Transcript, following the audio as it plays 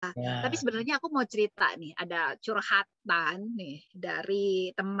Tapi Ya. sebenarnya aku mau cerita nih, ada curhatan nih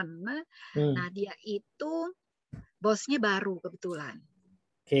dari temen. Nah, dia itu bosnya baru kebetulan.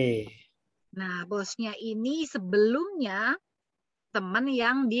 Oke. Nah, bosnya ini sebelumnya teman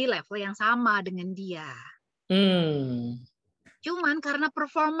yang di level yang sama dengan dia. Cuman karena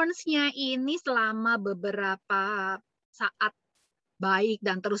performance-nya ini selama beberapa saat baik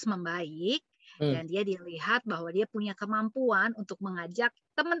dan terus membaik, dan dia dilihat bahwa dia punya kemampuan untuk mengajak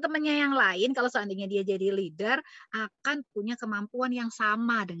teman-temannya yang lain, kalau seandainya dia jadi leader, akan punya kemampuan yang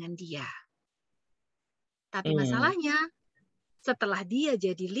sama dengan dia. Tapi masalahnya, setelah dia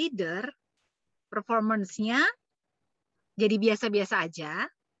jadi leader, performance-nya jadi biasa-biasa aja.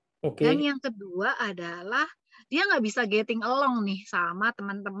 Dan yang kedua adalah dia nggak bisa getting along nih sama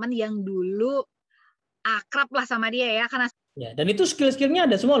teman-teman yang dulu akrab lah sama dia ya. Ya, dan itu skill-skillnya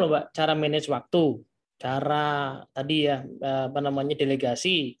ada semua loh, Mbak. Cara manage waktu, cara tadi ya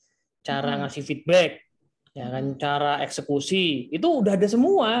delegasi, cara ngasih feedback, ya kan, cara eksekusi, itu udah ada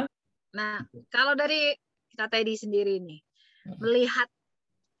semua. Nah, kalau dari Kak Teddy sendiri nih, melihat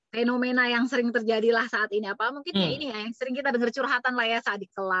fenomena yang sering terjadilah saat ini, apa mungkin ya ini ya yang sering kita dengar curhatan lah ya saat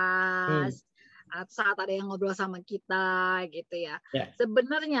di kelas, saat ada yang ngobrol sama kita gitu ya.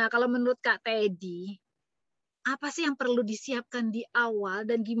 Sebenarnya kalau menurut Kak Teddy, apa sih yang perlu disiapkan di awal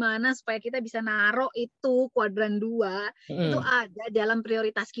dan gimana supaya kita bisa naruh itu kuadran 2 itu ada dalam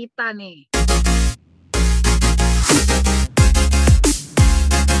prioritas kita nih?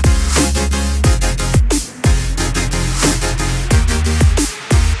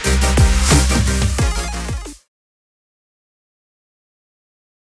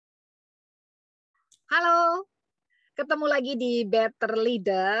 Halo, ketemu lagi di Better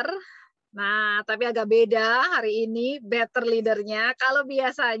Leader. Nah, tapi agak beda hari ini Better Leader-nya. Kalau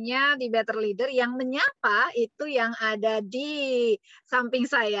biasanya di Better Leader yang menyapa itu yang ada di samping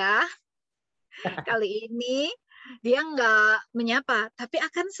saya. Kali ini dia nggak menyapa, tapi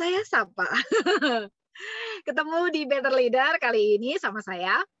akan saya sapa. Ketemu di Better Leader kali ini sama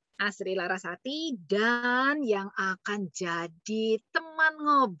saya, Asri Larasati, dan yang akan jadi teman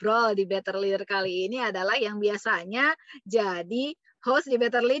ngobrol di Better Leader kali ini adalah yang biasanya jadi host di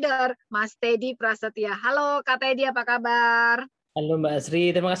Better Leader, Mas Teddy Prasetya. Halo Kak Teddy, apa kabar? Halo Mbak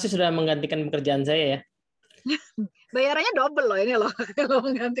Asri, terima kasih sudah menggantikan pekerjaan saya ya. Bayarannya double loh ini loh, kalau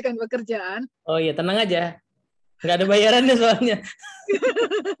menggantikan pekerjaan. Oh iya, tenang aja. Nggak ada bayarannya soalnya.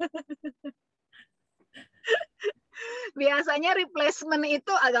 Biasanya replacement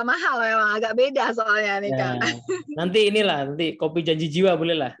itu agak mahal, memang agak beda soalnya nih Kak. Nanti kopi janji jiwa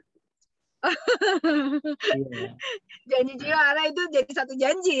boleh lah. Janji jiwa, karena itu jadi satu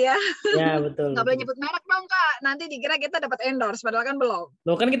janji ya. Ya betul. Nggak boleh nyebut merek dong Kak, nanti dikira kita dapat endorse, padahal kan belum.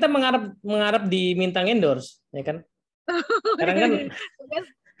 Loh kan kita mengharap diminta endorse, ya kan? Sekarang kan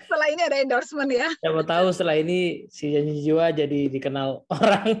setelah ini ada endorsement ya. Siapa tahu setelah ini si janji jiwa jadi dikenal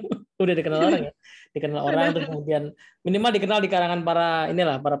orang, udah dikenal orang ya, dikenal orang terus kemudian minimal dikenal di kalangan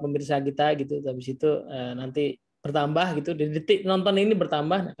para pemirsa kita gitu. Habis itu nanti bertambah gitu, di detik nonton ini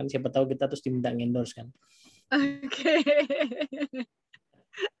bertambah, kan siapa tahu kita terus diminta endorse kan.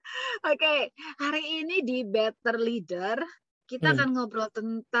 Oke, hari ini di Better Leader kita akan ngobrol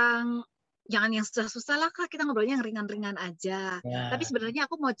tentang jangan yang susah-susah lah Kak, kita ngobrolnya yang ringan-ringan aja. Tapi sebenarnya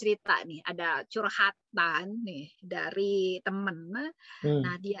aku mau cerita nih, ada curhatan nih dari temen.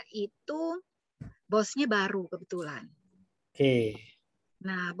 Nah, dia itu bosnya baru kebetulan.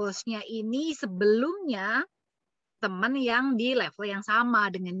 Nah, bosnya ini sebelumnya teman yang di level yang sama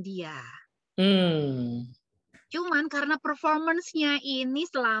dengan dia. Cuman karena performance-nya ini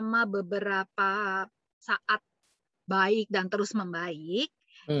selama beberapa saat baik dan terus membaik,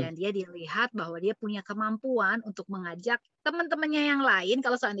 dan dia dilihat bahwa dia punya kemampuan untuk mengajak teman-temannya yang lain,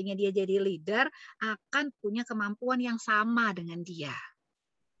 kalau seandainya dia jadi leader, akan punya kemampuan yang sama dengan dia.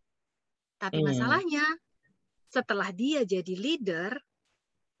 Tapi masalahnya, setelah dia jadi leader,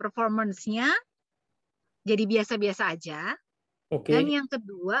 performance-nya jadi biasa-biasa aja. Dan yang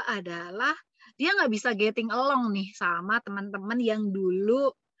kedua adalah dia nggak bisa getting along nih sama teman-teman yang dulu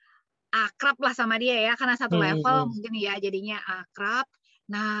akrab lah sama dia ya, karena satu level mungkin ya jadinya akrab.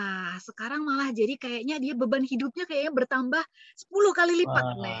 Nah, sekarang malah jadi kayaknya dia beban hidupnya kayaknya bertambah 10 kali lipat.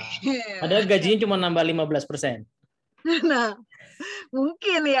 Padahal gajinya cuma nambah 15%. Nah,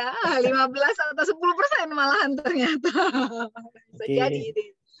 mungkin ya 15 atau 10% malahan ternyata. Bisa jadi.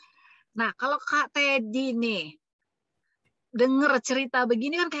 Nah, kalau Kak Teddy nih, denger cerita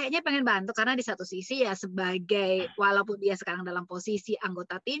begini kan kayaknya pengen bantu, karena di satu sisi ya sebagai walaupun dia sekarang dalam posisi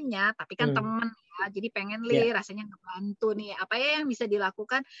anggota timnya, tapi kan teman ya, jadi pengen rasanya ngebantu nih apa ya yang bisa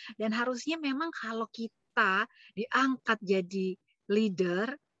dilakukan. Dan harusnya memang kalau kita diangkat jadi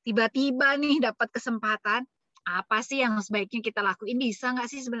leader tiba-tiba nih dapat kesempatan, apa sih yang sebaiknya kita lakuin? Bisa nggak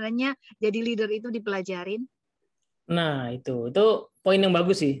sih sebenarnya jadi leader itu dipelajarin? Nah, itu poin yang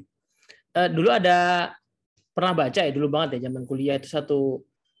bagus sih. Dulu pernah baca ya, dulu banget ya, zaman kuliah itu satu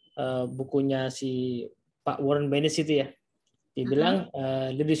bukunya si Pak Warren Bennis itu ya. Dia bilang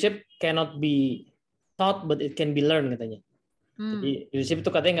leadership cannot be taught but it can be learned katanya. Jadi leadership itu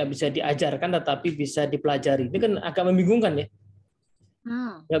katanya nggak bisa diajarkan tetapi bisa dipelajari. Ini kan agak membingungkan ya.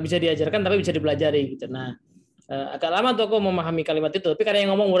 Nggak bisa diajarkan tapi bisa dipelajari gitu. Nah, agak lama tuh aku memahami kalimat itu. Tapi karena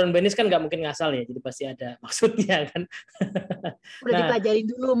yang ngomong Warren Bennis kan nggak mungkin ngasal ya. Jadi pasti ada maksudnya kan. Udah Nah, dipelajarin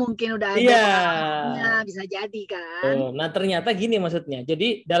dulu, mungkin udah ada iya. pengalamannya, bisa jadi kan. Nah, ternyata gini maksudnya.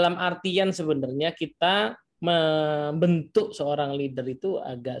 Jadi dalam artian sebenarnya kita membentuk seorang leader itu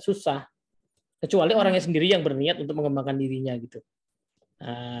agak susah. Kecuali orangnya sendiri yang berniat untuk mengembangkan dirinya gitu.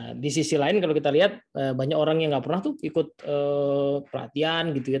 Nah, di sisi lain kalau kita lihat banyak orang yang nggak pernah tuh ikut pelatihan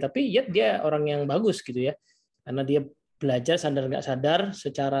gitu ya, tapi ya dia orang yang bagus gitu ya, karena dia belajar sadar nggak sadar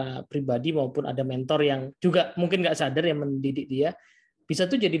secara pribadi maupun ada mentor yang juga mungkin nggak sadar yang mendidik dia, bisa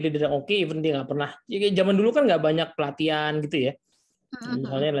tuh jadi leader yang oke, even dia nggak pernah. Ya, zaman dulu kan nggak banyak pelatihan gitu ya,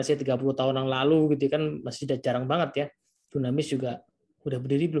 misalnya let's say 30 tahun yang lalu gitu kan masih jarang banget ya. Dunamis juga udah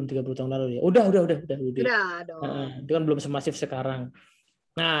berdiri belum 30 tahun lalu ya? Udah. Udah dong. Itu kan belum semasif sekarang.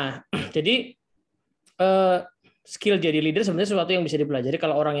 Nah, jadi skill jadi leader sebenarnya sesuatu yang bisa dipelajari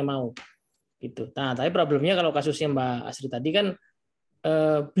kalau orang yang mau. Gitu. Nah, tapi problemnya kalau kasusnya Mbak Asri tadi kan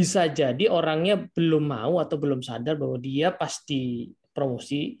bisa jadi orangnya belum mau atau belum sadar bahwa dia pasti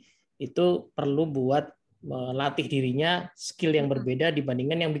promosi itu perlu buat melatih dirinya skill yang berbeda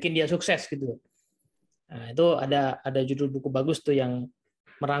dibandingkan yang bikin dia sukses gitu. Nah, itu ada judul buku bagus tuh yang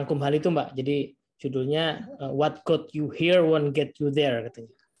merangkum hal itu, Mbak. Jadi judulnya What Got You Here Won't Get You There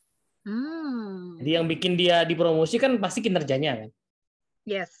katanya. Jadi yang bikin dia dipromosi kan pasti kinerjanya kan.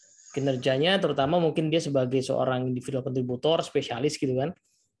 Yes. Kinerjanya terutama mungkin dia sebagai seorang individual kontributor, spesialis gitu kan.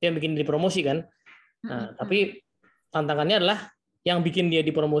 Dia yang bikin dipromosi kan. Nah, tapi tantangannya adalah yang bikin dia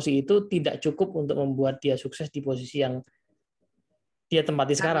dipromosi itu tidak cukup untuk membuat dia sukses di posisi yang dia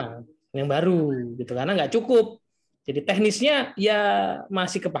tempati sekarang, yang baru gitu, karena nggak cukup. Jadi teknisnya ya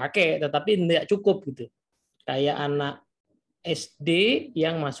masih kepake, tetapi nggak cukup gitu. Kayak anak SD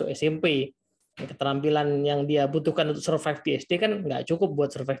yang masuk SMP, keterampilan yang dia butuhkan untuk survive di SD kan nggak cukup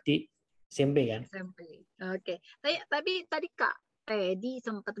buat survive di SMP kan. SMP. Oke. Tapi tadi Kak Teddy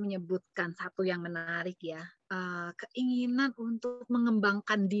sempat menyebutkan satu yang menarik ya, keinginan untuk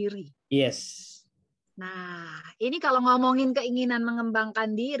mengembangkan diri. Yes. Nah, ini kalau ngomongin keinginan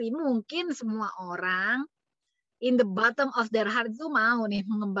mengembangkan diri, mungkin semua orang in the bottom of their heart itu mau nih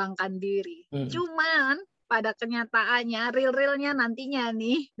mengembangkan diri. Cuman pada kenyataannya, real-realnya nantinya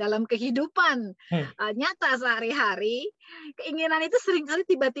nih dalam kehidupan nyata sehari-hari, keinginan itu seringkali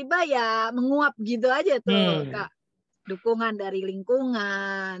tiba-tiba ya menguap gitu aja tuh, Kak. Dukungan dari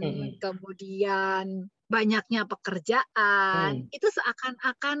lingkungan, kemudian banyaknya pekerjaan, itu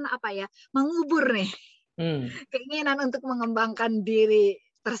seakan-akan apa ya, mengubur nih keinginan untuk mengembangkan diri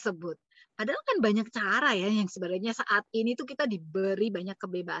tersebut. Padahal kan banyak cara ya yang sebenarnya saat ini tuh kita diberi banyak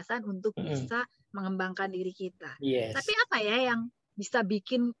kebebasan untuk bisa mengembangkan diri kita. Yes. Tapi apa ya yang bisa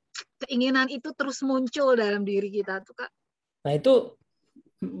bikin keinginan itu terus muncul dalam diri kita tuh, Kak? Nah, itu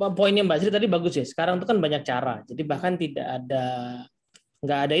poinnya Mbak Sri tadi bagus ya. Sekarang tuh kan banyak cara. Jadi bahkan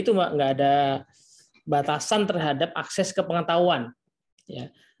nggak ada batasan terhadap akses ke pengetahuan.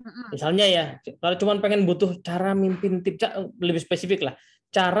 Ya. Misalnya ya, kalau cuma butuh cara mimpin tim, lebih spesifik lah,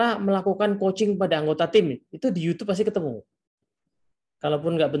 cara melakukan coaching pada anggota tim, itu di YouTube pasti ketemu.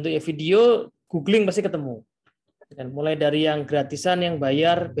 Kalaupun nggak bentuknya video, googling pasti ketemu. Dan mulai dari yang gratisan, yang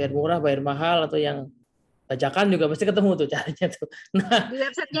bayar murah, bayar mahal, atau yang bajakan juga pasti ketemu tuh caranya tuh. Nah, di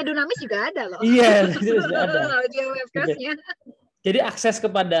websitenya Dunamis juga ada loh. Iya, itu juga ada. Di websitenya. Jadi akses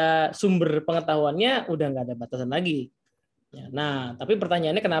kepada sumber pengetahuannya udah nggak ada batasan lagi. Nah, tapi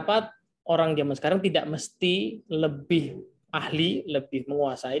pertanyaannya kenapa orang zaman sekarang tidak mesti lebih ahli, lebih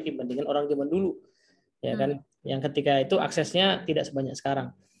menguasai dibandingkan orang zaman dulu, ya kan? Yang ketika itu aksesnya tidak sebanyak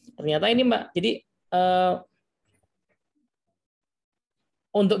sekarang. Ternyata ini Mbak, jadi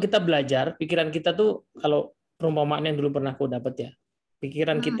untuk kita belajar, pikiran kita tuh kalau perumpamaan yang dulu pernah aku dapat ya,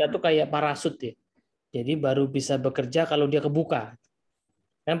 pikiran kita tuh kayak parasut ya. Jadi baru bisa bekerja kalau dia kebuka.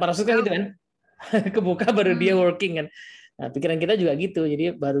 Kan parasut kan gitu kan? Kebuka baru dia working kan. Nah, pikiran kita juga gitu.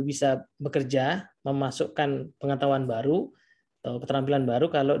 Jadi baru bisa bekerja, memasukkan pengetahuan baru atau keterampilan baru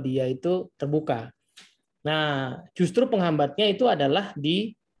kalau dia itu terbuka. Nah, justru penghambatnya itu adalah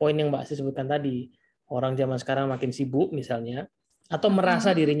di poin yang Mbak Asri sebutkan tadi. Orang zaman sekarang makin sibuk misalnya, atau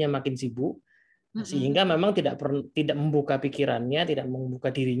merasa dirinya makin sibuk, Sehingga memang tidak membuka pikirannya, tidak membuka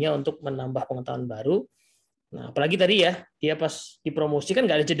dirinya untuk menambah pengetahuan baru. Nah, apalagi tadi ya, dia pas dipromosi kan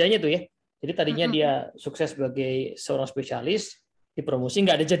nggak ada jedanya tuh ya. Jadi tadinya dia sukses sebagai seorang spesialis, dipromosi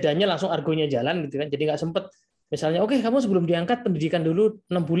nggak ada jedanya, langsung argonya jalan gitu kan. Jadi nggak sempet, misalnya, oke, kamu sebelum diangkat pendidikan dulu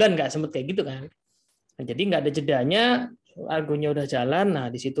 6 bulan, nggak sempet kayak gitu kan. Nah, jadi nggak ada jedanya, argonya udah jalan. Nah,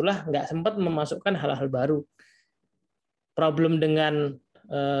 disitulah nggak sempet memasukkan hal-hal baru. Problem dengan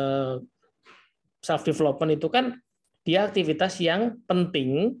self development itu kan dia aktivitas yang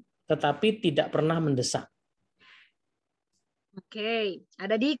penting tetapi tidak pernah mendesak. Oke,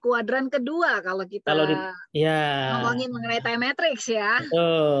 ada di kuadran kedua kalau kita ngomongin mengenai time matrix ya.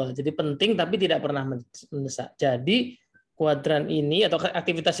 Jadi penting tapi tidak pernah mendesak. Jadi kuadran ini atau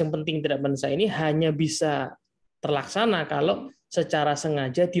aktivitas yang penting tidak mendesak ini hanya bisa terlaksana kalau secara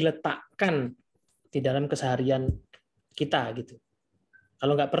sengaja diletakkan di dalam keseharian kita gitu.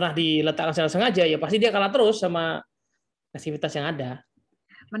 Kalau nggak pernah diletakkan secara sengaja, ya pasti dia kalah terus sama aktivitas yang ada.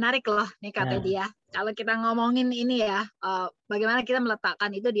 Menarik loh nih Kak Teddy ya. Kalau kita ngomongin ini ya, bagaimana kita meletakkan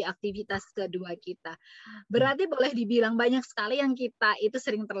itu di aktivitas kedua kita. Berarti boleh dibilang banyak sekali yang kita itu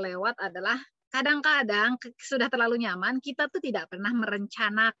sering terlewat adalah kadang-kadang sudah terlalu nyaman, kita tuh tidak pernah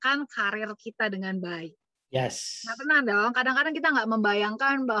merencanakan karir kita dengan baik. Yes. Nggak pernah dong. Kadang-kadang kita nggak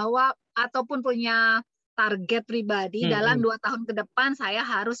membayangkan bahwa ataupun punya target pribadi dalam 2 tahun ke depan saya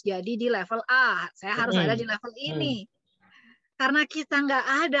harus jadi di level A, saya harus ada di level ini. Karena kita nggak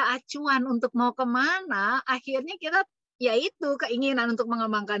ada acuan untuk mau kemana, akhirnya kita yaitu keinginan untuk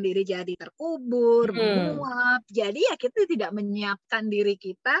mengembangkan diri jadi terkubur, menguap. Jadi ya kita tidak menyiapkan diri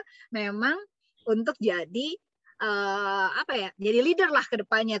kita memang untuk jadi jadi leader lah ke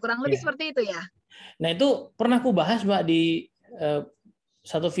depannya. Kurang lebih seperti itu ya. Nah itu pernah aku bahas Mbak di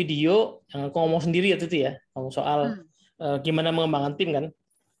satu video yang aku ngomong sendiri itu ya, ngomong soal gimana mengembangkan tim kan.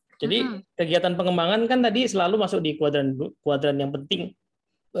 Jadi kegiatan pengembangan kan tadi selalu masuk di kuadran yang penting,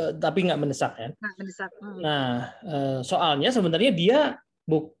 tapi nggak mendesak kan. Nah, soalnya sebenarnya dia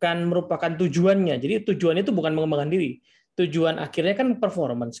bukan merupakan tujuannya. Jadi tujuannya itu bukan mengembangkan diri. Tujuan akhirnya kan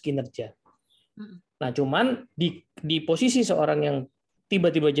performance, kinerja. Nah, cuman di posisi seorang yang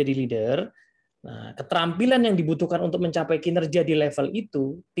tiba-tiba jadi leader, nah keterampilan yang dibutuhkan untuk mencapai kinerja di level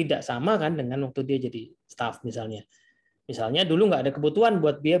itu tidak sama kan dengan waktu dia jadi staff misalnya. Misalnya dulu nggak ada kebutuhan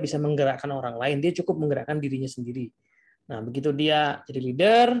buat dia bisa menggerakkan orang lain, dia cukup menggerakkan dirinya sendiri. Nah, begitu dia jadi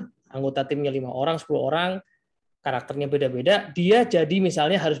leader, anggota timnya 5 orang, 10 orang, karakternya beda-beda, dia jadi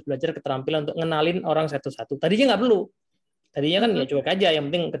misalnya harus belajar keterampilan untuk ngenalin orang satu-satu. Tadinya nggak perlu. Tadinya kan ya cuek aja, yang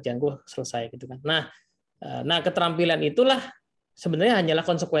penting kerjaan gue selesai gitu kan. Nah keterampilan itulah sebenarnya hanyalah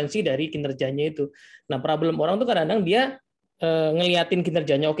konsekuensi dari kinerjanya itu. Nah, problem orang tuh kadang-kadang dia ngeliatin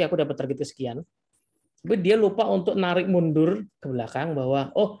kinerjanya, oke aku dapat target sekian. Tapi dia lupa untuk narik mundur ke belakang bahwa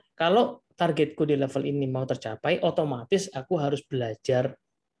kalau targetku di level ini mau tercapai, otomatis aku harus belajar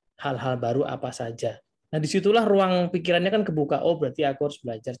hal-hal baru apa saja. Nah, disitulah ruang pikirannya kan kebuka. Berarti aku harus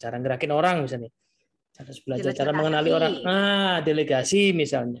belajar cara ngerakin orang misalnya. Harus belajar cara mengenali orang. Delegasi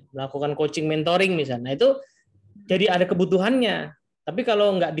misalnya. Melakukan coaching mentoring misalnya. Nah, itu jadi ada kebutuhannya. Tapi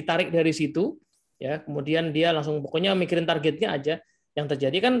kalau nggak ditarik dari situ, ya kemudian dia langsung pokoknya mikirin targetnya aja, yang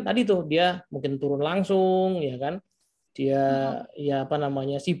terjadi kan tadi tuh dia mungkin turun langsung ya kan, dia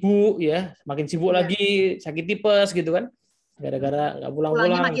sibuk ya, makin sibuk lagi, sakit tipes gitu kan, gara-gara nggak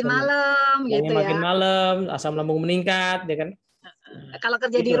pulang-pulang, makin malam gitu makin malam, asam lambung meningkat ya kan. Kalau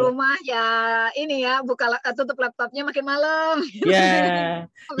kerja di rumah ya ini ya tutup laptopnya makin malam. Ya,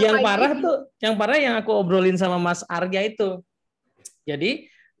 yang parah yang aku obrolin sama Mas Arya itu. Jadi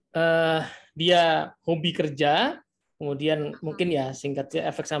dia hobi kerja, kemudian mungkin ya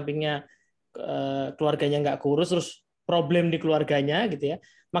singkatnya efek sampingnya keluarganya nggak kurus, terus problem di keluarganya gitu ya.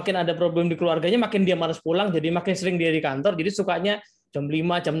 Makin ada problem di keluarganya, makin dia malas pulang, jadi makin sering dia di kantor, jadi sukanya jam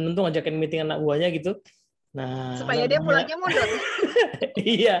 5, jam 6 tuh ngajakin meeting anak buahnya gitu. Nah, supaya dia pulangnya mundur.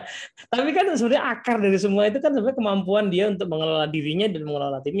 Iya, tapi kan sebenarnya akar dari semua itu kan sebenarnya kemampuan dia untuk mengelola dirinya dan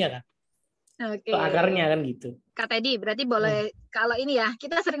mengelola timnya kan. Oke. Akarnya kan gitu. Kak Teddy, berarti boleh kalau ini ya,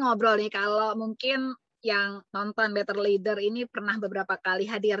 kita sering ngobrol nih, kalau mungkin yang nonton Better Leader ini pernah beberapa kali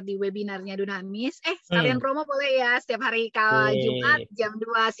hadir di webinarnya Dunamis. Sekalian promo boleh ya, setiap hari Jumat jam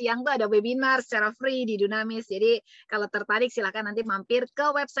 2 siang tuh ada webinar secara free di Dunamis. Jadi kalau tertarik silakan nanti mampir ke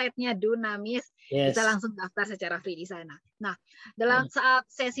websitenya Dunamis, bisa langsung daftar secara free di sana. Nah, dalam saat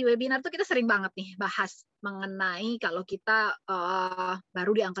sesi webinar tuh kita sering banget nih bahas mengenai kalau kita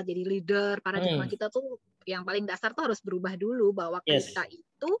baru diangkat jadi leader, paradigma kita tuh yang paling dasar tuh harus berubah dulu, bahwa kita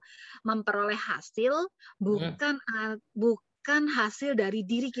itu memperoleh hasil bukan hasil dari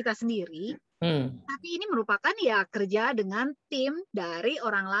diri kita sendiri, tapi ini merupakan ya kerja dengan tim dari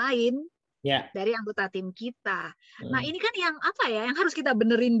orang lain dari anggota tim kita. Nah, ini kan yang yang harus kita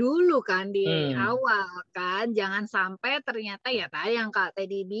benerin dulu kan di awal kan. Jangan sampai ternyata ya tadi yang Kak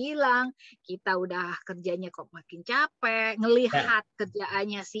Teddy bilang, kita udah kerjanya kok makin capek, ngelihat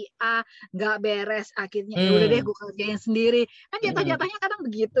kerjaannya si A nggak beres, akhirnya ya udah deh gue kerjain sendiri. Kan jatuh-jatuhnya kadang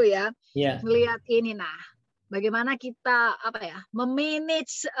begitu ya. Ngelihat ini. Nah, bagaimana kita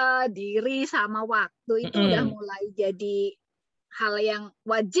memanage diri sama waktu itu udah mulai jadi hal yang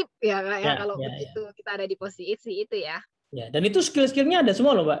wajib ya Kak ya, kalau begitu kita ada di posisi itu ya. Ya, dan itu skill-skillnya ada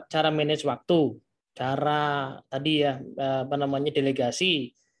semua loh, Mbak. Cara manage waktu, cara tadi ya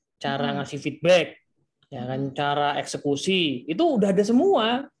delegasi, cara ngasih feedback, ya kan, cara eksekusi, itu udah ada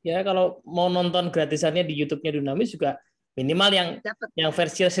semua ya. Kalau mau nonton gratisannya di YouTube-nya Dunamis juga minimal yang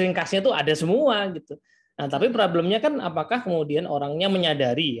versi ringkasnya tuh ada semua gitu. Nah, tapi problemnya kan apakah kemudian orangnya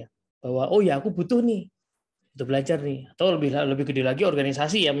menyadari ya bahwa oh ya aku butuh nih untuk belajar nih, atau lebih gede lagi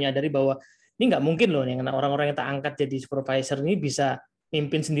organisasi yang menyadari bahwa ini nggak mungkin loh yang orang-orang yang tak angkat jadi supervisor ini bisa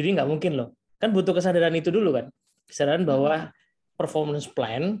mimpin sendiri, nggak mungkin loh, kan butuh kesadaran itu dulu kan, kesadaran bahwa performance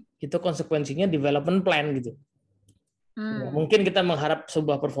plan itu konsekuensinya development plan gitu. Nggak mungkin kita mengharap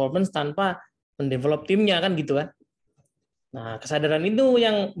sebuah performance tanpa mendevelop timnya kan gitu kan. Nah, kesadaran itu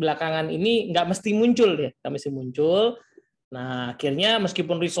yang belakangan ini nggak mesti muncul ya, nggak mesti muncul. Nah, akhirnya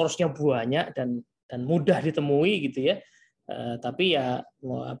meskipun resource-nya banyak dan mudah ditemui gitu ya, tapi ya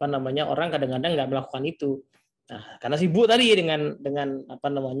orang kadang-kadang nggak melakukan itu. Nah, karena sibuk tadi dengan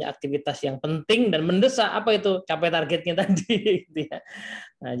aktivitas yang penting dan mendesak, apa itu capai targetnya tadi gitu ya.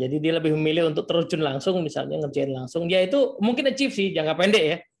 Nah, jadi dia lebih memilih untuk terjun langsung, misalnya ngerjain langsung. Dia itu mungkin achieve sih jangka pendek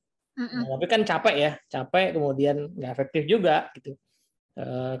ya. Nah, tapi kan capek kemudian nggak efektif juga gitu.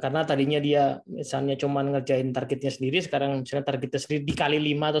 Karena tadinya dia misalnya cuma ngerjain targetnya sendiri, sekarang misalnya targetnya sendiri dikali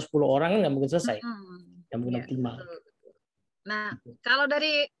 5 atau 10 orang nggak mungkin selesai, nggak mungkin optimal. Betul. Nah, kalau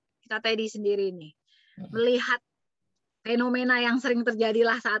dari Kak Teddy sendiri nih, melihat fenomena yang sering terjadi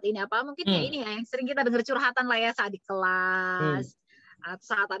lah saat ini, apa mungkin ya ini ya yang sering kita dengar curhatan lah ya saat di kelas, atau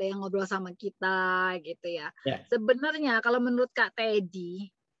saat ada yang ngobrol sama kita gitu ya. Sebenarnya kalau menurut Kak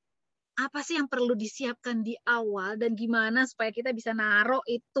Teddy, apa sih yang perlu disiapkan di awal dan gimana supaya kita bisa naruh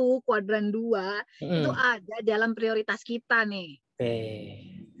itu kuadran 2 itu ada dalam prioritas kita nih? Oke.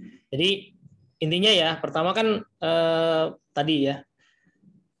 Jadi intinya ya, pertama kan tadi ya,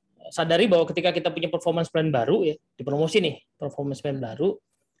 sadari bahwa ketika kita punya performance plan baru ya, di promosi nih, performance plan baru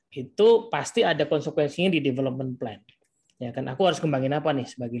itu pasti ada konsekuensinya di development plan. Ya kan, aku harus kembangin apa nih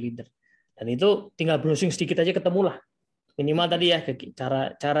sebagai leader. Dan itu tinggal browsing sedikit aja ketemulah. Minimal tadi ya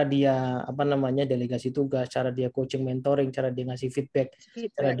cara dia delegasi tugas, cara dia coaching mentoring, cara dia ngasih feedback,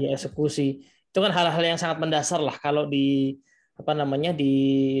 cara dia eksekusi. Itu kan hal-hal yang sangat mendasar lah kalau di di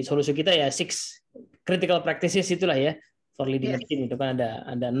solusi kita ya 6 critical practices itulah ya for leading a team, itu kan ada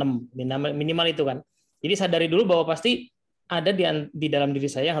 6 minimal itu kan. Jadi sadari dulu bahwa pasti ada di dalam diri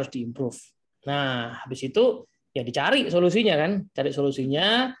saya yang harus diimprove. Nah, habis itu ya dicari solusinya kan, cari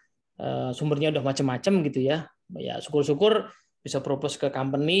solusinya, sumbernya udah macam-macam gitu ya. Ya syukur-syukur bisa propose ke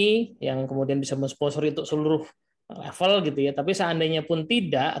company yang kemudian bisa mensponsori untuk seluruh level gitu ya. Tapi seandainya pun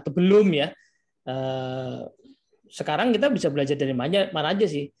tidak atau belum ya, sekarang kita bisa belajar dari mana aja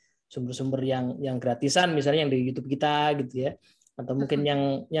sih sumber-sumber yang gratisan, misalnya yang di YouTube kita gitu ya, atau mungkin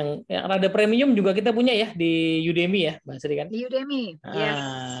yang rada premium juga kita punya ya di Udemy ya Mbak Sri kan. Di Udemy.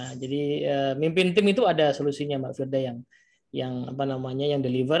 Jadi mimpin tim itu ada solusinya Mbak Firda yang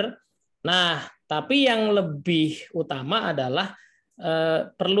deliver. Nah, tapi yang lebih utama adalah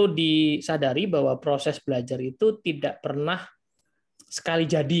perlu disadari bahwa proses belajar itu tidak pernah sekali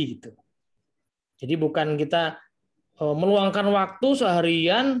jadi gitu. Jadi bukan kita meluangkan waktu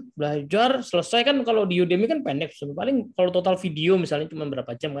seharian belajar selesai, kan kalau di Udemy kan pendek, paling kalau total video misalnya cuma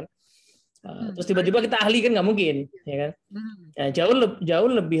berapa jam kan. Terus tiba-tiba kita ahli kan nggak mungkin, ya kan? Ya, jauh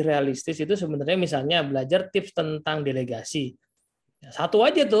lebih realistis itu sebenarnya misalnya belajar tips tentang delegasi. Satu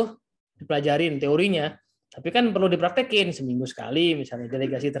aja tuh dipelajarin teorinya, tapi kan perlu dipraktekin seminggu sekali, misalnya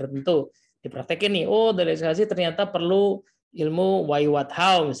delegasi tertentu dipraktekin nih. Oh, delegasi ternyata perlu ilmu why, what,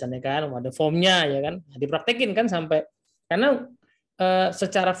 how misalnya kan, ada formnya ya kan, dipraktekin kan sampai, karena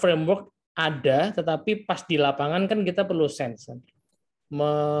secara framework ada, tetapi pas di lapangan kan kita perlu sense kan,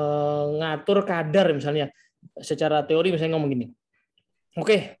 mengatur kadar misalnya secara teori misalnya ngomong gini,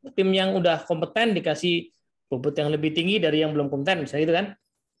 oke, tim yang udah kompeten dikasih bobot yang lebih tinggi dari yang belum kompeten misalnya itu kan.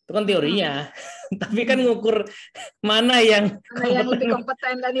 Itu kan teorinya, tapi kan ngukur mana yang lebih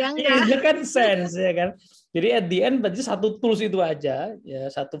kompeten dan yang enggak. Itu kan sense ya kan. Jadi at the end berarti satu tools itu aja, ya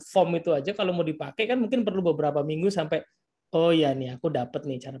satu form itu aja kalau mau dipakai kan mungkin perlu beberapa minggu sampai oh ya nih aku dapat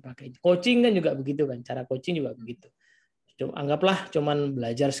nih cara pakai. Coaching kan juga begitu kan, cara coaching juga begitu. Anggaplah cuman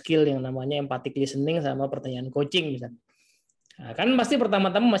belajar skill yang namanya empathic listening sama pertanyaan coaching misalnya. Nah, kan pasti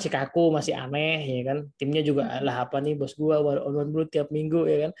pertama-tama masih kaku, masih aneh ya kan. Timnya juga lah apa nih bos gua baru tiap minggu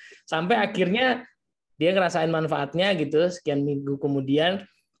ya kan. Sampai akhirnya dia ngerasain manfaatnya gitu sekian minggu kemudian.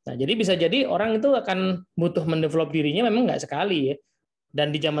 Nah, jadi bisa jadi orang itu akan butuh mendevelop dirinya memang nggak sekali ya.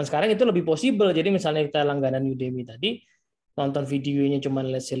 Dan di zaman sekarang itu lebih possible. Jadi misalnya kita langganan Udemy tadi, nonton videonya cuma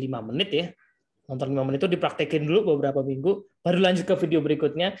let's say 5 menit ya. Nonton 5 menit itu dipraktekin dulu beberapa minggu, baru lanjut ke video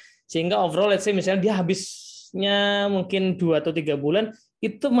berikutnya. Sehingga overall let's say misalnya dia habisnya mungkin 2 atau 3 bulan,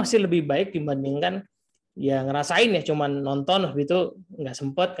 itu masih lebih baik dibandingkan ya ngerasain ya cuman nonton habis itu nggak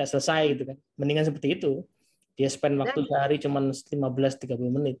sempet nggak selesai gitu kan, mendingan seperti itu dia spend waktu sehari cuman 15-30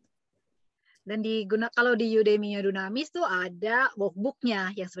 menit. Dan kalau di Udemy-nya Dunamis tuh ada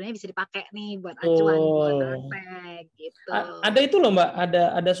workbook-nya yang sebenarnya bisa dipakai nih buat acuan buat praktek gitu. Ada itu loh Mbak,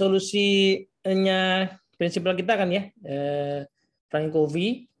 ada solusinya prinsipal kita kan ya, Frank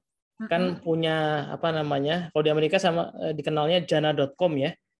Covey kan punya apa namanya, kalau di Amerika sama dikenalnya jana.com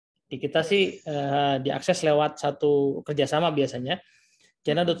ya. Di kita sih diakses lewat satu kerjasama biasanya.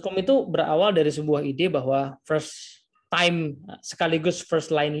 Jana.com itu berawal dari sebuah ide bahwa first time sekaligus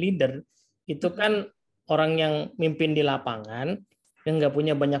first line leader itu kan orang yang mimpin di lapangan yang nggak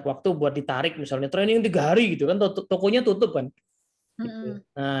punya banyak waktu buat ditarik misalnya training 3 hari gitu kan, tokonya tutup kan. Gitu.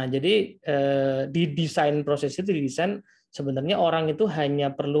 Nah jadi di desain proses itu didesain sebenarnya orang itu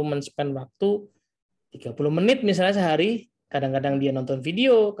hanya perlu men-spend waktu 30 menit misalnya sehari. Kadang-kadang dia nonton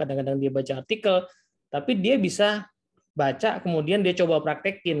video, kadang-kadang dia baca artikel, tapi dia bisa baca kemudian dia coba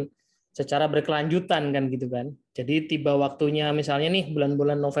praktekin secara berkelanjutan kan gitu kan. Jadi tiba waktunya misalnya nih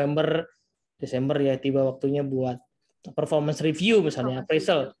bulan-bulan November, Desember ya tiba waktunya buat performance review misalnya,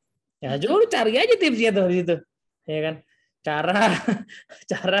 appraisal. Ya, lu cari aja tipsnya tuh di situ. Ya kan?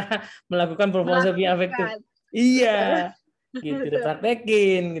 Cara melakukan performance review efektif. Iya. Gitu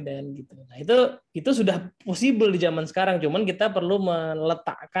dipraktekin gitu. Nah, itu sudah possible di zaman sekarang, cuman kita perlu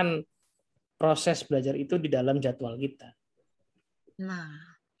meletakkan proses belajar itu di dalam jadwal kita. Nah,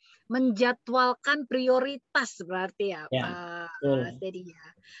 menjadwalkan prioritas berarti ya, Pak Teddy ya.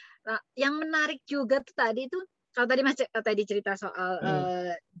 Nah, yang menarik juga tuh tadi tuh kalau tadi Mas tadi cerita soal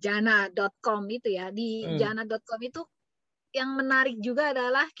jana.com itu ya, di jana.com itu yang menarik juga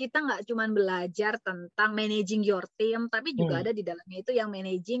adalah kita nggak cuma belajar tentang managing your team, tapi juga ada di dalamnya itu yang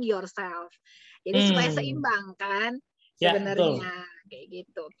managing yourself. Jadi supaya seimbang kan sebenarnya kayak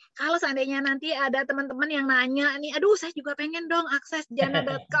gitu. Kalau seandainya nanti ada teman-teman yang nanya nih, aduh saya juga pengen dong akses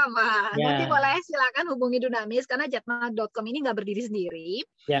jana.com. Nanti boleh silakan hubungi Dunamis karena jana.com ini nggak berdiri sendiri.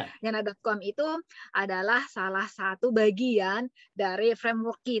 Jana.com itu adalah salah satu bagian dari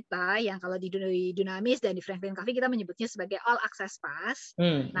framework kita yang kalau di Dunamis dan di Franklin Covey kita menyebutnya sebagai All Access Pass.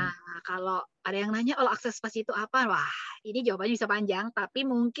 Nah, kalau ada yang nanya All Access Pass itu apa? Wah, ini jawabannya bisa panjang, tapi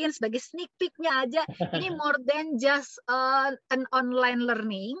mungkin sebagai sneak peek-nya aja, ini more than just an online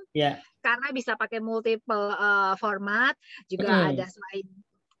learning, karena bisa pakai multiple format, juga ada selain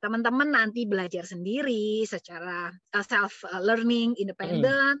teman-teman nanti belajar sendiri secara self learning,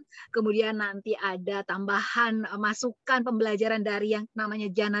 independen, kemudian nanti ada tambahan masukan pembelajaran dari yang namanya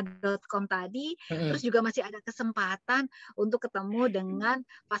jana.com tadi, terus juga masih ada kesempatan untuk ketemu dengan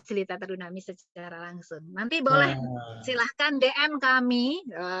fasilitator Dunamis secara langsung. Nanti boleh silahkan DM kami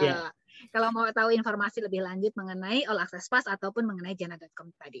kalau mau tahu informasi lebih lanjut mengenai All Access Pass ataupun mengenai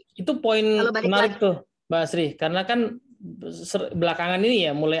jana.com tadi. Itu poin menarik tuh Mbak Sri, karena kan belakangan ini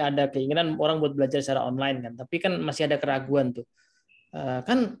ya mulai ada keinginan orang buat belajar secara online kan, tapi kan masih ada keraguan tuh.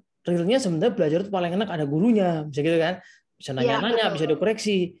 Kan realnya sebenarnya belajar itu paling enak ada gurunya, bisa gitu kan, bisa nanya-nanya, bisa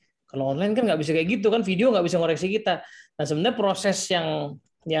dikoreksi. Kalau online kan nggak bisa kayak gitu kan, video nggak bisa koreksi kita. Nah sebenarnya proses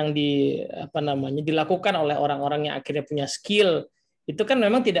yang dilakukan oleh orang-orang yang akhirnya punya skill itu kan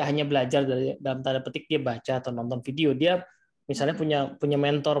memang tidak hanya belajar dalam tanda petik dia baca atau nonton video, dia misalnya punya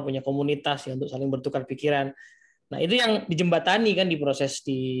mentor, punya komunitas ya untuk saling bertukar pikiran. Nah, itu yang dijembatani kan di proses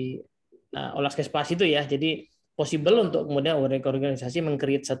di All Access Pass itu ya. Jadi possible untuk kemudian organisasi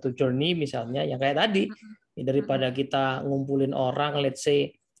meng-create satu journey misalnya yang kayak tadi. Daripada kita ngumpulin orang let's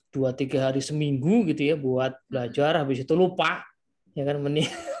say 2-3 hari seminggu gitu ya buat belajar habis itu lupa. Ya kan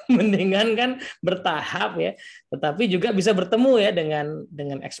mendingan kan bertahap ya. Tetapi juga bisa bertemu ya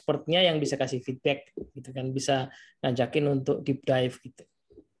dengan expertnya yang bisa kasih feedback gitu kan, bisa ngajakin untuk deep dive gitu.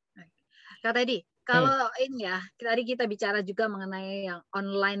 Kak Teddy, kalau ini ya, tadi kita bicara juga mengenai yang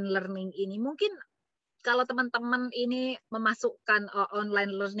online learning ini, mungkin kalau teman-teman ini memasukkan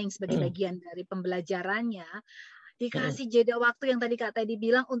online learning sebagai bagian dari pembelajarannya, dikasih jeda waktu yang tadi Kak Teddy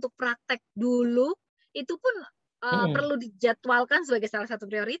bilang untuk praktek dulu, itu pun perlu dijadwalkan sebagai salah satu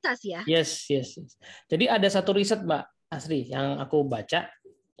prioritas ya. Yes. Jadi ada satu riset Mbak, asli yang aku baca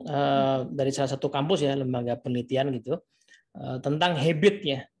dari salah satu kampus ya, lembaga penelitian gitu, tentang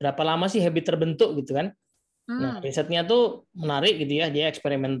habitnya. Berapa lama sih habit terbentuk gitu kan? Nah, risetnya tuh menarik gitu ya, dia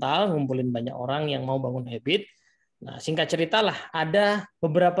eksperimental, ngumpulin banyak orang yang mau bangun habit. Nah, singkat cerita lah, ada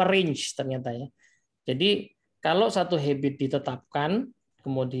beberapa range ternyata ya. Jadi kalau satu habit ditetapkan,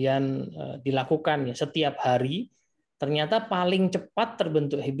 kemudian dilakukan ya setiap hari, ternyata paling cepat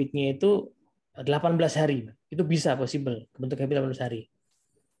terbentuk habitnya itu 18 hari. Itu bisa possible, bentuk habit 18 hari.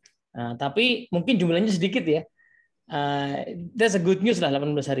 Nah, tapi mungkin jumlahnya sedikit ya. That's a good news lah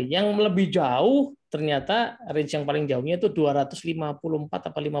 18 hari. Yang lebih jauh ternyata range yang paling jauhnya itu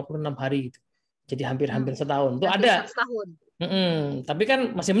 254 atau 56 hari gitu. Jadi hampir-hampir setahun. Itu hampir ada. setahun. Tapi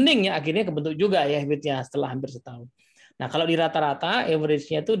kan masih mending ya, akhirnya kebentuk juga ya habitnya setelah hampir setahun. Nah, kalau di rata-rata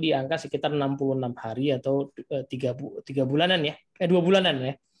average-nya itu di angka sekitar 66 hari atau 3 bulanan ya. 2 bulanan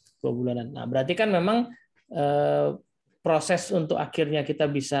ya. 2 bulanan. Nah, berarti kan memang proses untuk akhirnya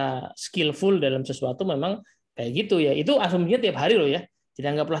kita bisa skillful dalam sesuatu memang kayak gitu ya. Itu asumsinya tiap hari loh ya. Jadi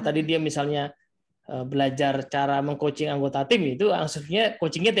anggaplah tadi dia misalnya belajar cara mengcoaching anggota tim, itu asumsinya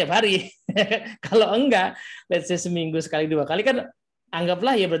coachingnya tiap hari. Kalau enggak, let's say seminggu sekali 2 kali kan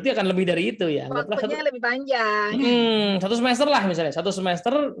anggaplah ya berarti akan lebih dari itu ya. Anggaplah Waktunya lebih panjang. 1 semester lah misalnya. 1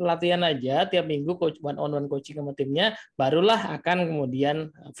 semester latihan aja tiap minggu one on one coaching sama timnya, barulah akan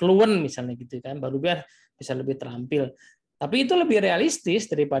kemudian fluent misalnya gitu kan. Baru biar bisa lebih terampil. Tapi itu lebih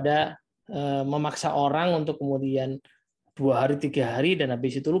realistis daripada memaksa orang untuk kemudian 2 hari 3 hari dan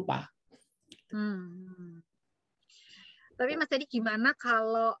habis itu lupa. Tapi Mas Teddy, gimana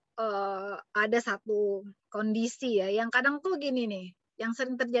kalau ada satu kondisi ya yang kadang tuh gini nih, yang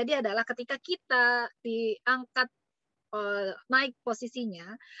sering terjadi adalah ketika kita diangkat naik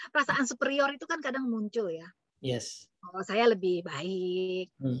posisinya, perasaan superior itu kan kadang muncul ya. Yes. Oh, saya lebih baik,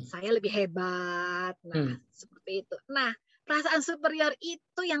 saya lebih hebat. Nah, seperti itu. Nah, perasaan superior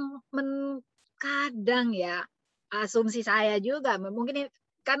itu yang kadang ya, asumsi saya juga, mungkin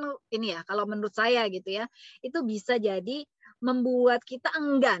kan ini ya, kalau menurut saya gitu ya, itu bisa jadi membuat kita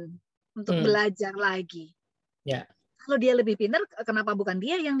enggan untuk belajar lagi. Ya. Kalau dia lebih pintar, kenapa bukan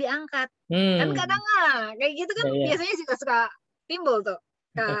dia yang diangkat? Kan kadang kayak gitu kan biasanya suka timbul tuh,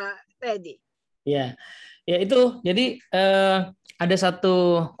 Kak Teddy. Ya, ya itu. Jadi ada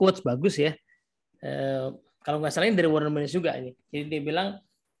satu quotes bagus ya. Kalau nggak salah ini dari Warren Buffett juga ini. Jadi dia bilang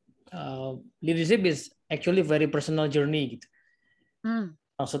leadership is actually very personal journey gitu.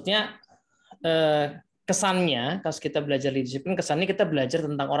 Maksudnya kesannya kalau kita belajar leadership kan kesannya kita belajar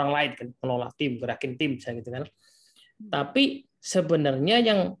tentang orang lain kan, mengelola tim, gerakin tim misalnya gitu kan. Tapi sebenarnya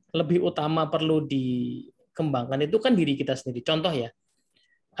yang lebih utama perlu dikembangkan itu kan diri kita sendiri. Contoh ya.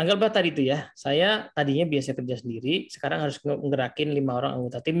 Anggaplah tadi itu ya, saya tadinya biasa kerja sendiri, sekarang harus menggerakin 5 orang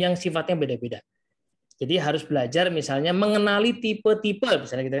anggota tim yang sifatnya beda-beda. Jadi harus belajar misalnya mengenali tipe-tipe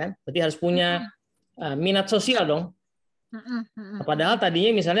misalnya gitu kan. Berarti harus punya minat sosial dong. Padahal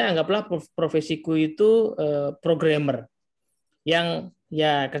tadinya misalnya anggaplah profesiku itu programmer yang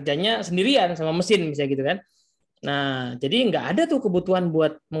ya kerjanya sendirian sama mesin misalnya gitu kan. Nah, jadi nggak ada tuh kebutuhan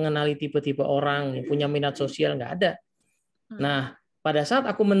buat mengenali tipe-tipe orang yang punya minat sosial, nggak ada. Nah, pada saat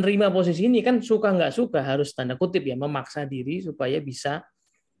aku menerima posisi ini kan suka nggak suka harus tanda kutip ya memaksa diri supaya bisa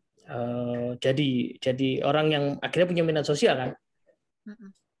jadi orang yang akhirnya punya minat sosial kan.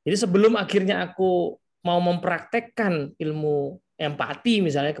 Jadi sebelum akhirnya aku mau mempraktekkan ilmu empati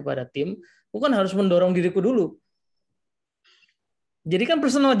misalnya kepada tim, aku kan harus mendorong diriku dulu. Jadi kan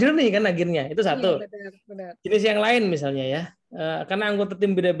personal journey kan akhirnya itu satu. Iya, benar. Jenis yang lain misalnya ya, karena anggota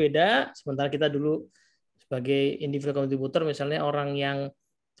tim beda-beda, sementara kita dulu sebagai individual contributor misalnya orang yang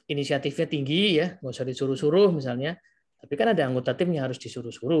inisiatifnya tinggi ya, nggak usah disuruh-suruh misalnya, tapi kan ada anggota tim yang harus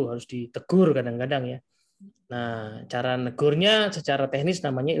disuruh-suruh, harus ditegur kadang-kadang ya. Nah, cara negurnya secara teknis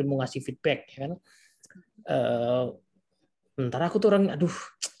namanya ilmu ngasih feedback ya kan. Sementara aku tuh orang, aduh,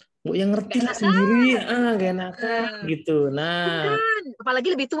 bu yang ngerti lah sendiri, gak enakan gitu. Nah, apalagi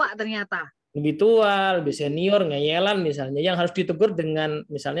lebih tua ternyata. Lebih tua, lebih senior, ngeyelan misalnya, yang harus ditegur dengan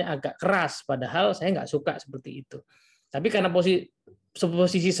misalnya agak keras, padahal saya nggak suka seperti itu. Tapi karena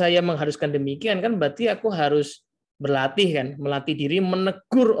posisi saya mengharuskan demikian kan, berarti aku harus berlatih kan, melatih diri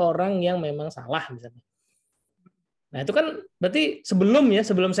menegur orang yang memang salah misalnya. Nah itu kan berarti sebelum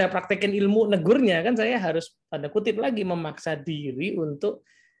saya praktekin ilmu negurnya kan saya harus tanda kutip lagi memaksa diri untuk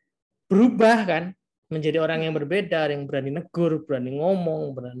berubah kan, menjadi orang yang berbeda, yang berani negur, berani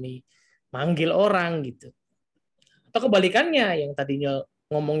ngomong, berani manggil orang gitu. Atau kebalikannya, yang tadinya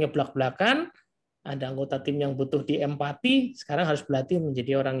ngomongnya belak-belakan, ada anggota tim yang butuh diempati, sekarang harus berlatih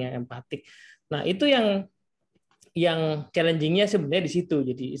menjadi orang yang empatik. Nah itu yang challenging-nya sebenarnya di situ.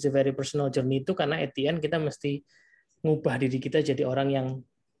 Jadi it's a very personal journey itu karena at the end kita mesti ngubah diri kita jadi orang yang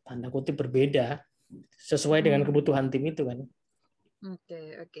tanda kutip berbeda sesuai dengan kebutuhan tim itu kan.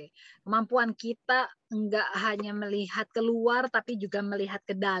 Oke. Kemampuan kita enggak hanya melihat keluar, tapi juga melihat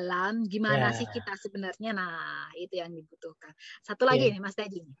ke dalam. Gimana sih kita sebenarnya? Nah, itu yang dibutuhkan. Satu lagi nih, Mas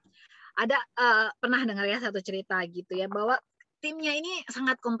Teddy. Ada pernah dengar ya satu cerita gitu ya, bahwa timnya ini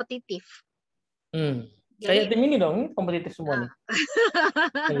sangat kompetitif. Kayak tim ini dong, kompetitif semua nih.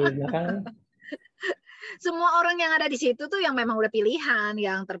 Di belakang. Semua orang yang ada di situ tuh yang memang udah pilihan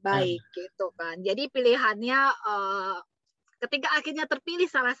yang terbaik gitu kan. Jadi pilihannya ketika akhirnya terpilih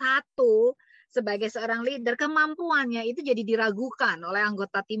salah satu sebagai seorang leader, kemampuannya itu jadi diragukan oleh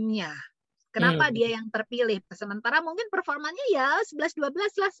anggota timnya. Kenapa dia yang terpilih? Sementara mungkin performanya ya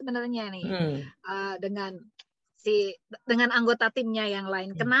 11-12 lah sebenarnya nih. Dengan anggota timnya yang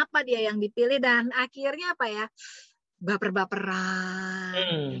lain. Kenapa dia yang dipilih dan akhirnya apa ya?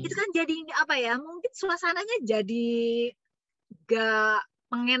 Baper-baperan. Itu kan jadi apa ya? Mungkin suasananya jadi gak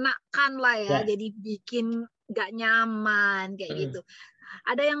mengenakan lah ya. Jadi bikin gak nyaman kayak gitu.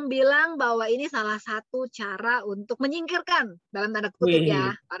 Ada yang bilang bahwa ini salah satu cara untuk menyingkirkan dalam tanda kutip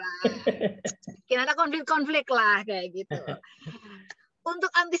ya, mungkin ada konflik-konflik lah kayak gitu. Untuk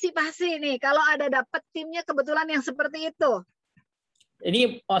antisipasi nih, kalau ada dapat timnya kebetulan yang seperti itu.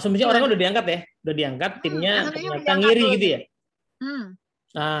 Ini asumsinya orangnya udah diangkat ya, udah diangkat timnya ternyata ngiri gitu ya.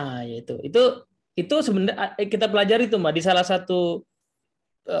 Nah, itu sebenarnya kita pelajari tuh Mbak di salah satu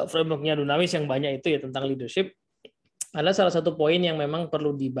frameworknya Dunamis yang banyak itu ya tentang leadership. Adalah salah satu poin yang memang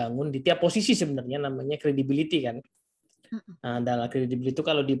perlu dibangun di tiap posisi sebenarnya namanya credibility kan. Nah, dalam credibility itu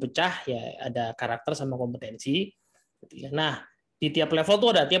kalau dipecah ya ada karakter sama kompetensi. Nah, di tiap level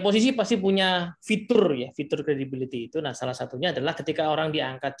tuh ada, tiap posisi pasti punya fitur ya, fitur credibility itu. Nah, salah satunya adalah ketika orang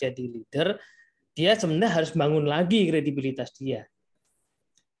diangkat jadi leader, dia sebenarnya harus bangun lagi kredibilitas dia.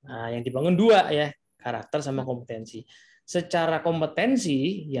 Nah, yang dibangun dua ya, karakter sama kompetensi. Secara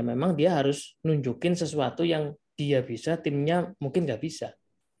kompetensi ya memang dia harus nunjukin sesuatu yang dia bisa, timnya mungkin nggak bisa.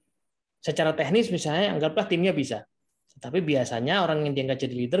 Secara teknis misalnya, anggaplah timnya bisa. Tapi biasanya orang yang diangkat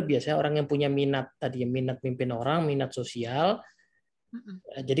jadi leader, biasanya orang yang punya minat, tadi minat mimpin orang, minat sosial.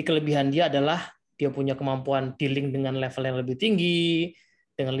 Jadi kelebihan dia adalah dia punya kemampuan dealing dengan level yang lebih tinggi,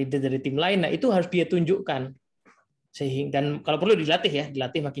 dengan leader dari tim lain. Nah itu harus dia tunjukkan. Dan kalau perlu dilatih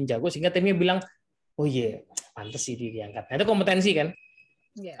makin jago, sehingga timnya bilang, oh iya, pantas sih diangkat. Nah itu kompetensi kan.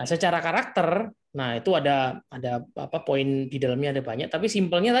 Nah, secara karakter, nah itu ada poin di dalamnya ada banyak, tapi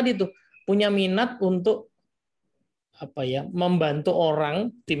simpelnya tadi tuh punya minat untuk membantu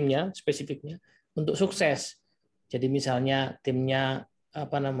orang timnya spesifiknya untuk sukses. Jadi misalnya timnya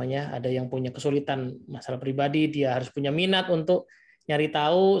ada yang punya kesulitan masalah pribadi, dia harus punya minat untuk nyari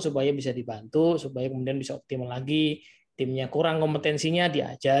tahu supaya bisa dibantu, supaya kemudian bisa optimal lagi. Timnya kurang kompetensinya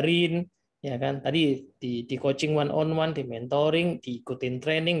diajarin. Ya kan tadi di coaching one on one, di mentoring, diikutin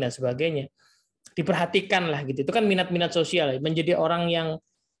training dan sebagainya, diperhatikan lah gitu. Itu kan minat-minat sosial, menjadi orang yang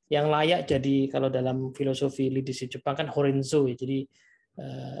layak jadi, kalau dalam filosofi leadership Jepang kan horenzo ya, jadi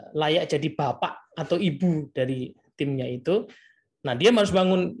layak jadi bapak atau ibu dari timnya itu. Nah dia harus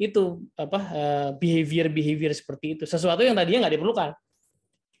bangun itu behavior seperti itu, sesuatu yang tadinya nggak diperlukan,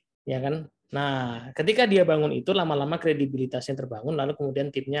 ya kan. Nah, ketika dia bangun itu, lama-lama kredibilitasnya terbangun, lalu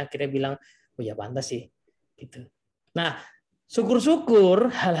kemudian timnya akhirnya bilang, oh ya pantas sih, gitu. Nah,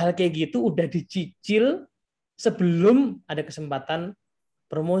 syukur-syukur hal-hal kayak gitu udah dicicil sebelum ada kesempatan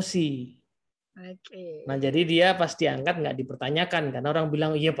promosi. Nah, jadi dia pas diangkat nggak dipertanyakan, karena orang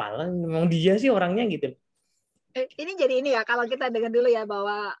bilang, iya paling memang dia sih orangnya gitu. Ini jadi ini ya, kalau kita dengar dulu ya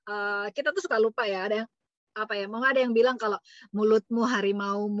bahwa kita tuh suka lupa ya, ada yang ada yang bilang kalau mulutmu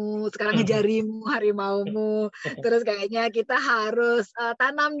harimaumu, sekarang jarimu harimaumu, terus kayaknya kita harus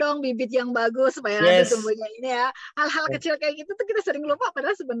tanam dong bibit yang bagus supaya nanti tumbuhnya ini ya. Hal-hal kecil kayak gitu tuh kita sering lupa,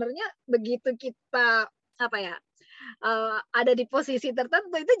 padahal sebenarnya begitu kita ada di posisi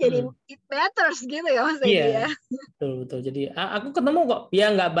tertentu itu jadi it matters gitu ya Mas Edi ya. Betul. Jadi aku ketemu kok, ya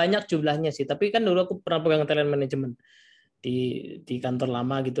nggak banyak jumlahnya sih, tapi kan dulu aku pernah pegang talent management di kantor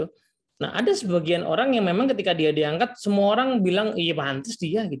lama gitu. Nah, ada sebagian orang yang memang ketika dia diangkat, semua orang bilang, iya pantas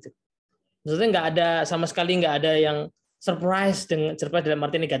dia gitu. Maksudnya nggak ada sama sekali, nggak ada yang surprise dalam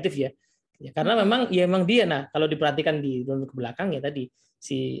arti negatif ya. Karena memang dia. Nah, kalau diperhatikan di ke belakang ya tadi,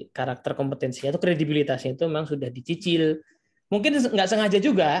 si karakter kompetensinya atau kredibilitasnya itu memang sudah dicicil. Mungkin nggak sengaja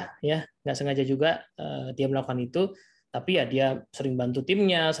juga, dia melakukan itu, tapi ya dia sering bantu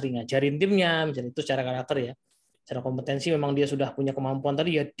timnya, sering ngajarin timnya, misalnya itu secara karakter ya. Secara kompetensi memang dia sudah punya kemampuan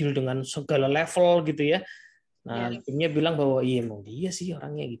tadi ya, deal dengan segala level gitu ya. Nah, timnya bilang bahwa iya emang dia sih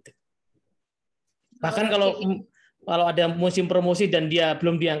orangnya gitu. Bahkan kalau kalau ada musim promosi dan dia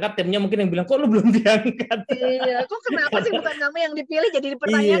belum diangkat, timnya mungkin yang bilang kok lu belum diangkat. Iya, kok kenapa sih bukan kamu yang dipilih jadi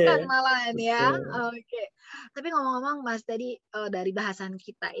dipertanyakan Iya, malahan ya. betul. Oke. Tapi ngomong-ngomong Mas tadi dari bahasan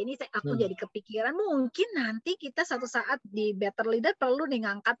kita ini aku jadi kepikiran mungkin nanti kita suatu saat di Better Leader perlu nih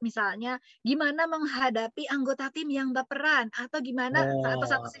ngangkat misalnya gimana menghadapi anggota tim yang baperan atau gimana atau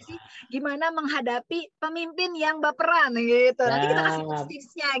satu sisi gimana menghadapi pemimpin yang baperan gitu. Nanti kita kasih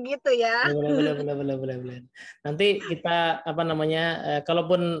tips-tipsnya gitu ya. Boleh. Nanti kita apa namanya,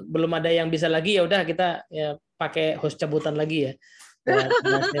 kalaupun belum ada yang bisa lagi ya udah kita ya pakai host cabutan lagi ya. Buat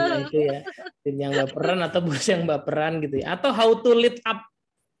bahas tema itu ya. Tim yang baperan atau bos yang baperan gitu ya. Atau how to lead up,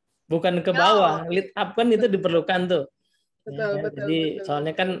 bukan ke bawah. Lead up kan itu diperlukan tuh. Ya, kan? Jadi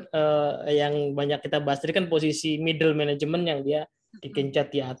soalnya kan yang banyak kita bahas tadi kan posisi middle management yang dia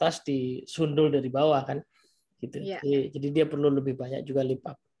dikencat di atas, disundul dari bawah kan. Gitu. Jadi dia perlu lebih banyak juga lead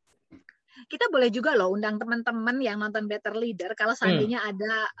up. Kita boleh juga loh undang teman-teman yang nonton Better Leader kalau seandainya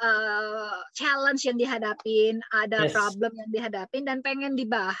ada challenge yang dihadapin, ada problem yang dihadapin dan pengen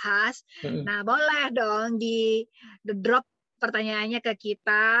dibahas. Nah, boleh dong di drop pertanyaannya ke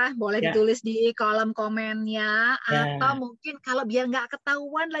kita, boleh ditulis di kolom komennya atau mungkin kalau biar nggak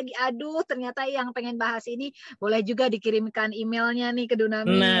ketahuan lagi, aduh ternyata yang pengen bahas ini, boleh juga dikirimkan emailnya nih ke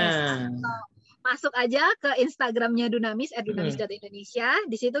Dunamis. Atau masuk aja ke Instagramnya Dunamis @dunamis.indonesia.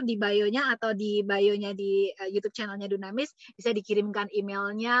 Di situ di bio-nya atau di bio-nya di YouTube channelnya Dunamis bisa dikirimkan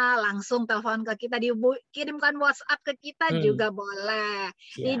emailnya, langsung telepon ke kita, dikirimkan WhatsApp ke kita juga boleh.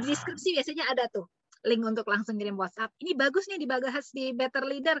 Di deskripsi biasanya ada tuh link untuk langsung kirim WhatsApp. Ini bagus nih dibahas di Better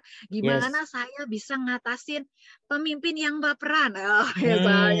Leader. Gimana saya bisa ngatasin pemimpin yang baperan?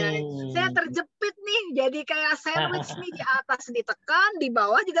 Saya terjepit nih, jadi kayak sandwich nih, di atas ditekan, di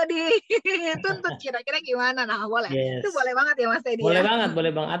bawah juga dituntut. Kira-kira gimana? Nah, boleh. Itu boleh banget ya Mas Teddy. Boleh banget.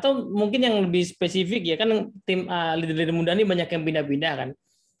 Atau mungkin yang lebih spesifik ya kan tim leader-leader muda ini banyak yang pindah-pindah kan.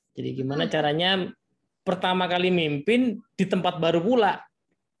 Jadi gimana caranya pertama kali mimpin di tempat baru pula.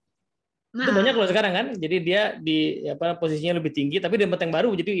 Itu banyak loh sekarang kan. Jadi dia di posisinya lebih tinggi tapi di tempat yang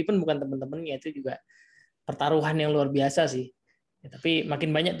baru. Jadi even bukan teman-temannya, itu juga pertaruhan yang luar biasa sih. Ya, tapi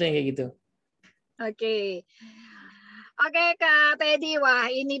makin banyak tuh yang kayak gitu. Oke Kak Teddy, wah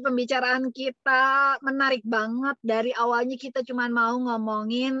ini pembicaraan kita menarik banget. Dari awalnya kita cuma mau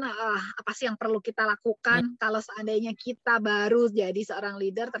ngomongin apa sih yang perlu kita lakukan kalau seandainya kita baru jadi seorang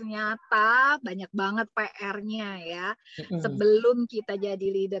leader, ternyata banyak banget PR-nya ya. Sebelum kita jadi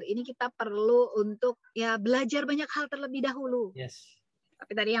leader ini kita perlu untuk ya belajar banyak hal terlebih dahulu.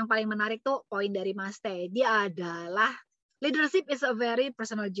 Tapi tadi yang paling menarik tuh poin dari Mas Teddy adalah leadership is a very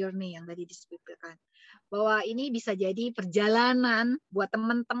personal journey yang tadi disebutkan. Bahwa ini bisa jadi perjalanan buat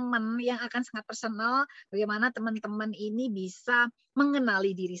teman-teman yang akan sangat personal, bagaimana teman-teman ini bisa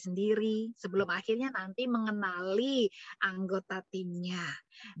mengenali diri sendiri sebelum akhirnya nanti mengenali anggota timnya.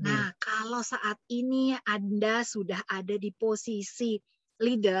 Nah, kalau saat ini Anda sudah ada di posisi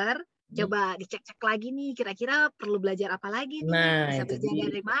leader, coba dicek-cek lagi nih, kira-kira perlu belajar apa lagi nih? Bisa belajar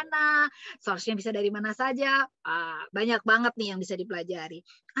dari mana? Source-nya bisa dari mana saja? Banyak banget nih yang bisa dipelajari.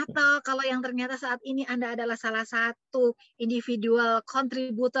 Atau kalau yang ternyata saat ini Anda adalah salah satu individual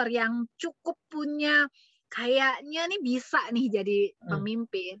kontributor yang cukup punya, kayaknya nih bisa nih jadi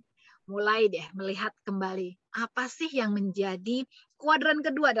pemimpin, mulai deh melihat kembali apa sih yang menjadi kuadran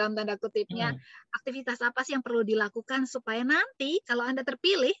kedua dalam tanda kutipnya, aktivitas apa sih yang perlu dilakukan supaya nanti kalau Anda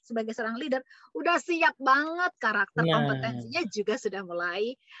terpilih sebagai seorang leader, udah siap banget, karakter kompetensinya juga sudah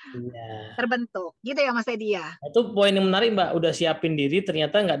mulai terbentuk. Gitu ya Mas Edi ya? Itu poin yang menarik Mbak, udah siapin diri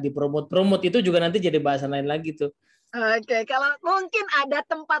ternyata nggak dipromot-promot, itu juga nanti jadi bahasan lain lagi tuh. Oke, kalau mungkin ada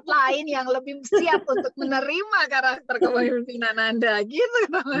tempat lain yang lebih siap untuk menerima karakter kepemimpinan Anda, gitu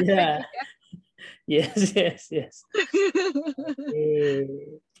Mas Edi ya? Yes.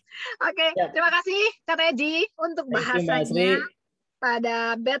 Oke, terima kasih Kak Teddy untuk bahasannya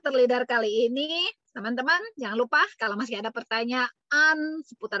pada Better Leader kali ini. Teman-teman, jangan lupa kalau masih ada pertanyaan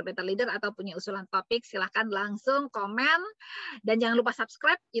seputar Better Leader atau punya usulan topik, silahkan langsung komen. Dan jangan lupa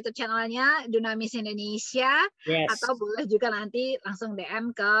subscribe YouTube channelnya Dunamis Indonesia. Atau boleh juga nanti langsung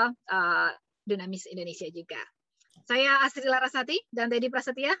DM ke Dunamis Indonesia juga. Saya Astri Larasati dan Teddy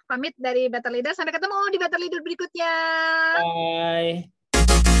Prasetya, pamit dari Better Leader. Sampai ketemu di Better Leader berikutnya. Bye.